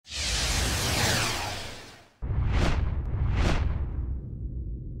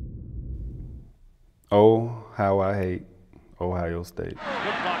Oh, how I hate Ohio State.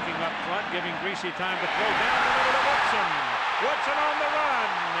 Good blocking up front, giving Greasy time to throw down the middle to Woodson. Woodson on the run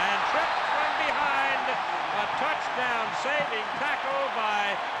and tripped from behind. A touchdown saving tackle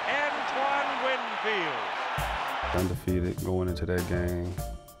by Antoine Winfield. Undefeated going into that game.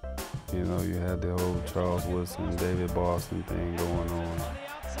 You know, you had the whole Charles Woodson, David Boston thing going on.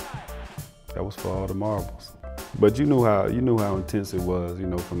 That was for all the marbles. But you knew how intense it was, you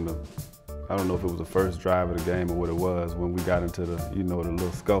know, from the, I don't know if it was the first drive of the game or what it was, when we got into the, you know, the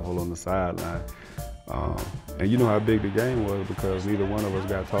little scuffle on the sideline. And you know how big the game was because neither one of us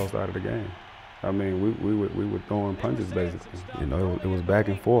got tossed out of the game. I mean, we were throwing punches basically. You know, it was back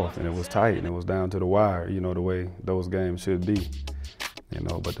and forth and it was tight and it was down to the wire, you know, the way those games should be. You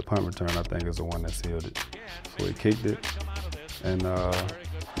know, but the punt return, I think, is the one that sealed it. So he kicked it, and I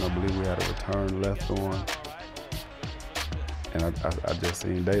believe we had a return left on. And I just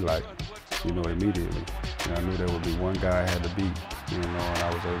seen daylight, you know, immediately. And I knew there would be one guy I had to beat, you know, and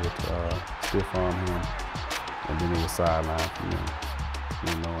I was able to stiff arm him, and then it was sideline for me.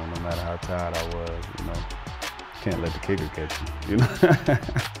 You know, and no matter how tired I was, you know, can't let the kicker catch you, you know.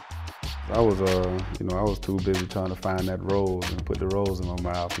 I was, you know, I was too busy trying to find that rose and put the rose in my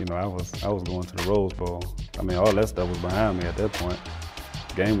mouth. You know, I was going to the Rose Bowl. I mean, all that stuff was behind me at that point.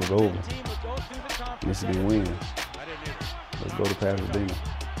 The game was over. Michigan wins. Let's go to Pasadena.